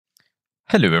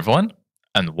Hello everyone,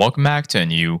 and welcome back to a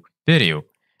new video.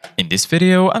 In this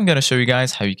video, I'm going to show you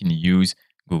guys how you can use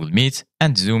Google Meet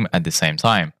and Zoom at the same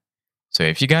time. So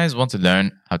if you guys want to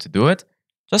learn how to do it,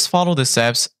 just follow the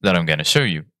steps that I'm going to show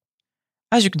you.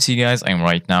 As you can see guys, I'm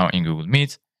right now in Google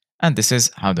Meet, and this is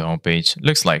how the homepage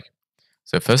looks like.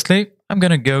 So firstly, I'm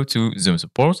going to go to Zoom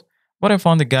support, where I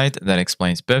found a guide that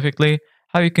explains perfectly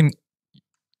how you can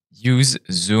use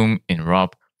Zoom in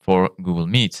ROP for Google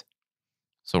Meet.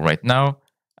 So right now,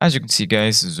 as you can see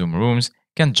guys, Zoom Rooms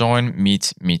can join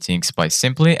Meet meetings by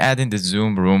simply adding the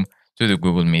Zoom room to the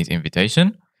Google Meet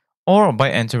invitation or by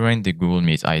entering the Google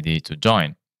Meet ID to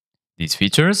join. These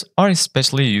features are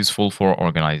especially useful for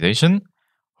organizations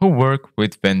who work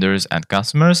with vendors and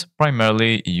customers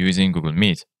primarily using Google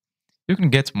Meet. You can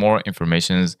get more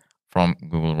information from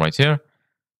Google right here.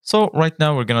 So right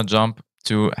now we're going to jump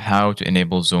to how to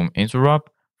enable Zoom Interrupt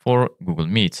for Google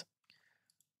Meet.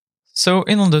 So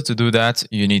in order to do that,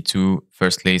 you need to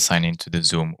firstly sign into the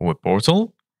Zoom web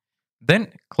portal,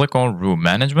 then click on Room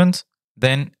Management,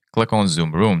 then click on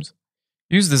Zoom Rooms.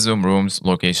 Use the Zoom Rooms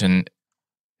location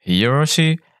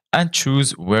hierarchy and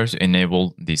choose where to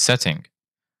enable the setting.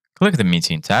 Click the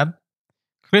Meeting tab,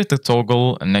 click the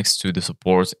toggle next to the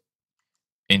Support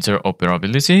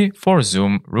Interoperability for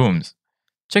Zoom Rooms.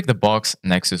 Check the box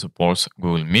next to Support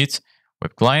Google Meet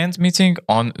Web Client Meeting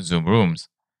on Zoom Rooms.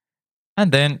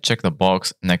 And then check the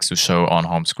box next to Show on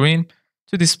Home Screen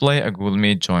to display a Google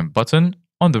Meet Join button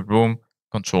on the Room,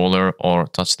 Controller, or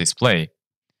Touch Display.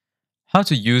 How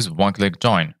to use One-Click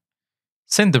Join.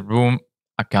 Send the room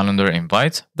a calendar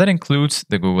invite that includes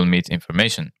the Google Meet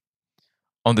information.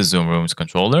 On the Zoom Rooms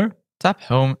controller, tap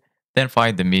Home, then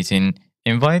find the meeting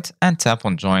invite and tap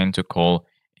on Join to call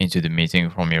into the meeting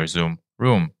from your Zoom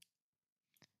room.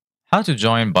 How to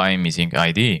join by meeting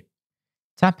ID.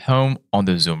 Tap Home on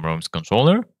the Zoom Rooms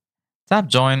controller, tap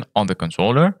Join on the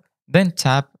controller, then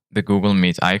tap the Google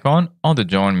Meet icon on the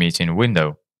Join Meeting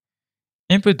window.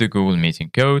 Input the Google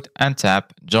Meeting code and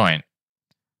tap Join.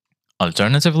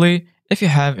 Alternatively, if you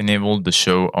have enabled the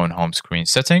Show on Home Screen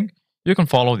setting, you can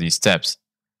follow these steps.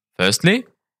 Firstly,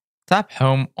 tap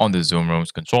Home on the Zoom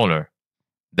Rooms controller.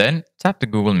 Then tap the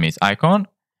Google Meet icon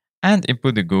and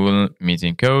input the Google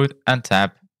Meeting code and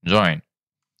tap Join.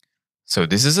 So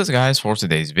this is it guys for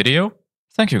today's video.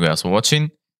 Thank you guys for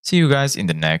watching. See you guys in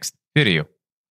the next video.